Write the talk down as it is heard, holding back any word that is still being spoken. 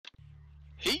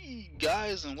Hey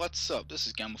guys, and what's up? This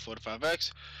is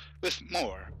Gamma45X with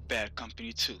more Bad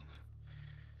Company 2.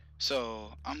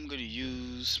 So I'm gonna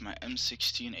use my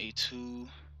M16A2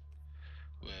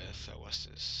 with what's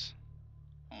this?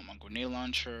 Oh, my grenade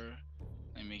launcher.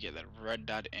 Let me get that red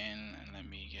dot in, and let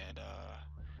me get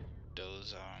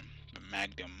those the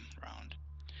Magnum round.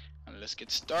 And let's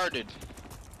get started.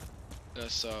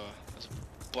 Let's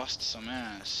bust some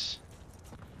ass.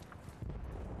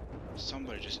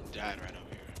 Somebody just died right over here.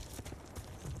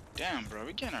 Damn, bro,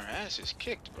 we're getting our asses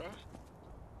kicked, bro.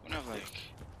 We have like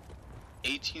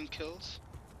 18 kills.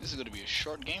 This is gonna be a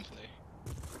short gameplay.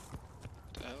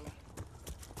 What the hell?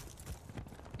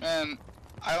 Man,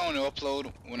 I only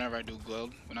upload whenever I do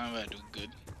good. Whenever I do good.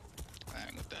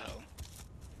 Man, what the hell?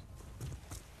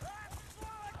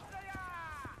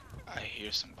 I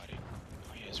hear somebody.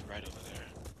 Oh, he is right over there.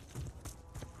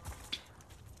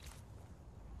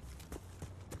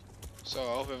 So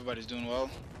I hope everybody's doing well.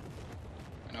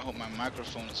 And I hope my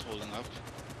microphone is holding up.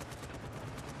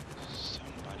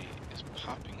 Somebody is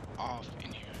popping off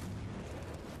in here.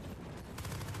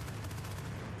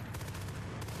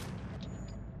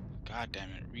 God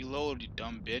damn it. Reload, you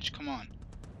dumb bitch. Come on.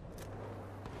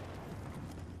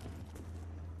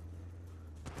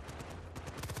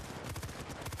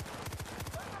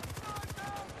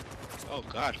 Oh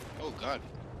god. Oh god.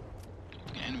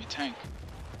 An enemy tank.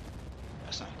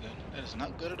 That's not good. That is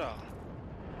not good at all.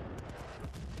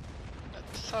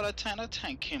 I saw that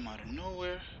tank came out of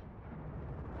nowhere.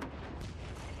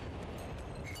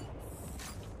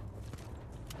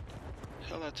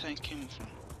 Hell, that tank came from?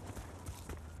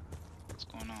 What's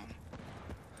going on?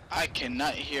 I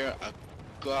cannot hear a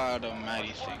god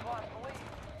almighty thing.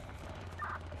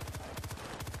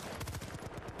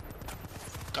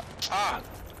 God,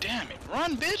 damn it.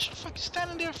 Run, bitch! What the fuck you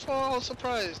standing there for, all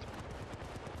surprised?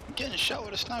 I'm getting shot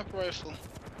with a sniper rifle.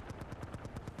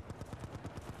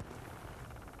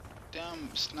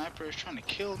 Damn sniper is trying to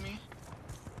kill me.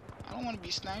 I don't want to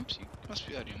be sniped. You must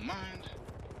be out of your mind.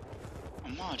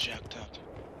 I'm all jacked up.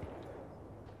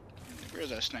 Where's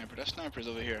that sniper? That sniper's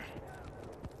over here.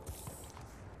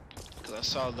 Because I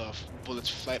saw the bullet's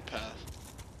flight path.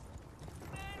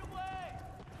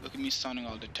 Look at me sounding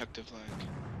all detective-like.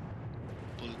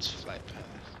 Bullet's flight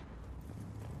path.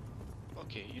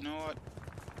 Okay, you know what?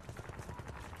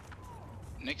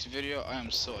 Next video, I am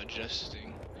so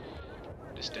adjusting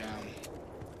this damn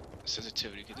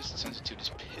sensitivity, because this sensitivity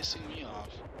is pissing me off.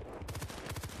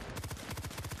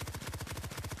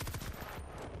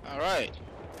 Alright.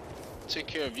 Take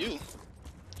care of you.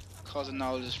 Causing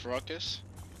all this ruckus.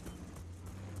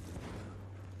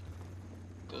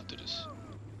 Go through this.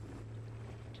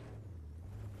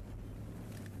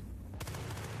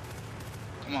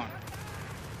 Come on.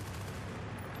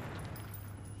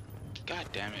 God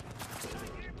damn it.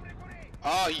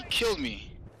 Oh, he killed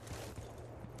me.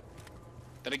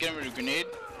 Did I get him with a grenade?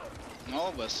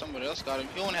 No, but somebody else got him.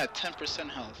 He only had 10%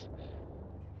 health.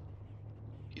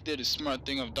 He did a smart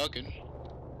thing of ducking.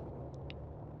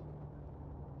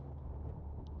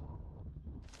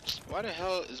 Why the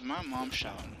hell is my mom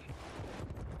shouting?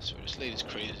 I swear this lady's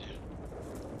crazy.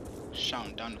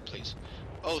 Shouting down the place.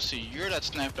 Oh, so you're that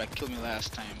sniper that killed me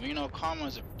last time. Well, you know,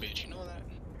 Karma's a bitch. You know that?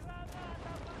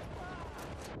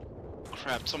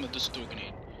 Crap, someone just threw a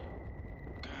grenade.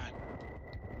 God.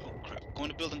 Oh crap. Go in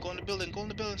the building, go in the building, go in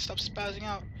the building. Stop spazzing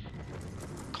out.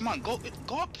 Come on, go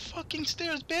up the fucking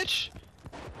stairs, bitch.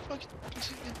 Fuck. The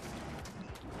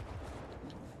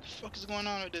fuck is going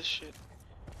on with this shit?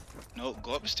 No,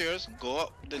 go up the stairs. Go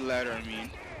up the ladder, I mean.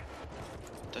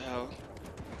 What the hell?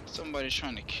 Somebody's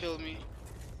trying to kill me.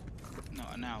 No,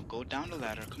 now go down the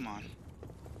ladder. Come on.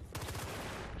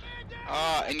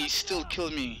 And he still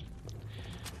killed me.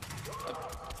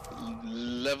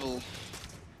 Level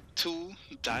 2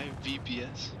 dive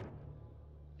VPS.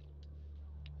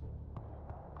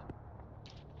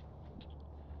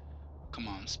 Come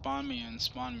on, spawn me in,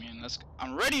 spawn me in.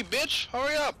 I'm ready, bitch.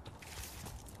 Hurry up.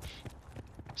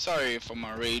 Sorry for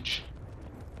my rage.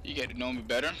 You get to know me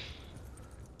better.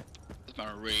 It's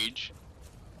my rage.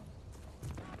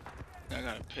 I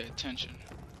gotta pay attention.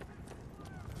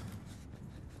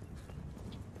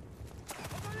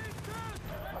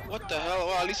 What the hell?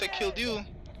 Well, at least I killed you.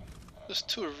 There's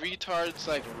two retards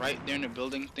like right there in the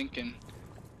building thinking,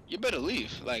 you better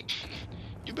leave. Like,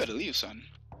 you better leave, son.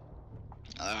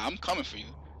 I'm coming for you.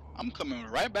 I'm coming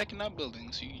right back in that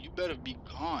building, so you better be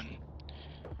gone.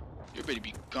 You better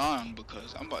be gone,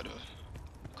 because I'm about to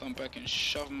come back and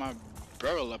shove my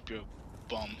barrel up your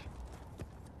bum.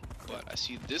 But I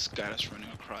see this guy that's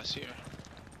running across here,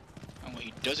 and what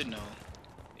he doesn't know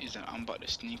is that I'm about to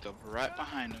sneak up right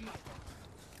behind him,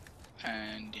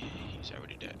 and He's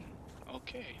already dead.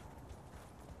 Okay.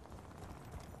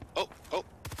 Oh, oh.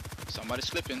 Somebody's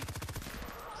slipping.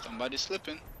 Somebody's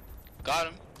slipping. Got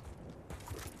him.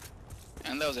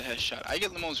 And that was a headshot. I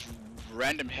get the most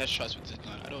random headshots with this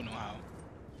gun. I don't know how.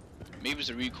 Maybe it's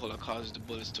the recoil that causes the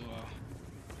bullets to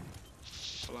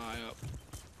fly up.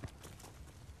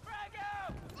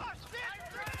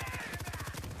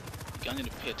 I need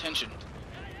to pay attention.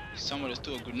 Somebody's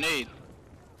threw a grenade.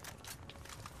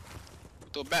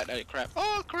 Throw back that crap.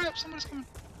 Oh crap, somebody's coming.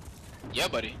 Yeah,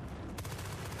 buddy.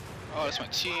 Oh, that's my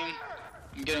team.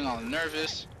 I'm getting all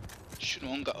nervous. Shooting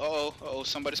one guy. Uh oh,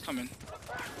 somebody's coming.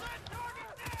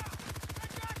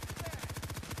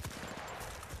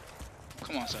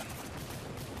 Come on, son.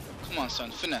 Come on,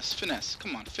 son. Finesse, finesse.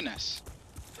 Come on, finesse.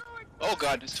 Oh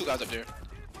god, there's two guys up there.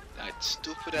 That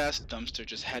stupid ass dumpster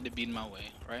just had to be in my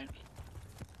way, right?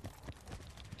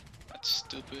 That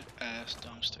stupid ass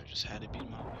dumpster just had to be in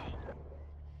my way.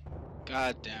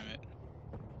 God damn it.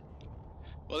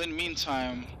 Well, in the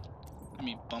meantime, let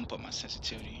me bump up my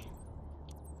sensitivity.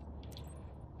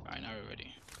 Alright, now we're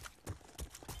ready.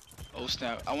 Oh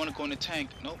snap, I want to go in the tank.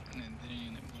 Nope, they didn't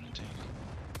even let me go in the tank.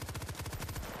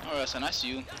 Alright, son, I see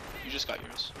you. You just got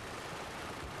yours.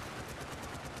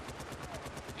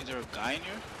 Is there a guy in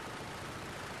here?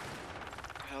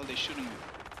 What the hell are they shooting at?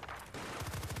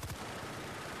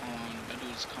 That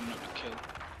dude's coming up to kill.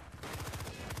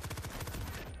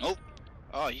 Nope.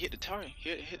 Oh, he hit the tower. He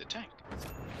hit the tank.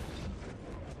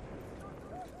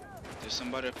 There's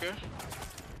somebody up here?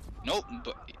 Nope,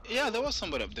 but yeah, there was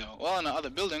somebody up there. Well, in the other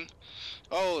building.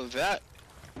 Oh, that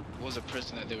was a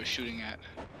person that they were shooting at.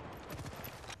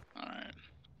 Alright.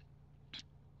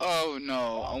 Oh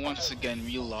no, once again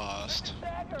we lost.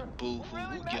 Boo-hoo,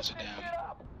 who gives a damn?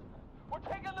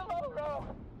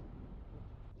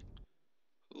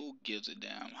 Who gives a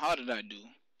damn? How did I do?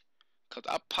 Cause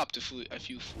I popped a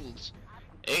few fools.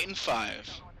 8 and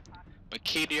 5. But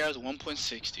KDR is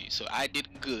 1.60, so I did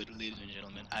good, ladies and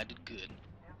gentlemen. I did good.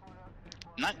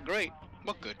 Not great,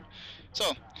 but good.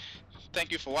 So,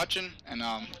 thank you for watching, and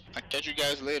I'll catch you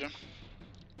guys later.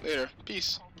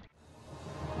 Peace.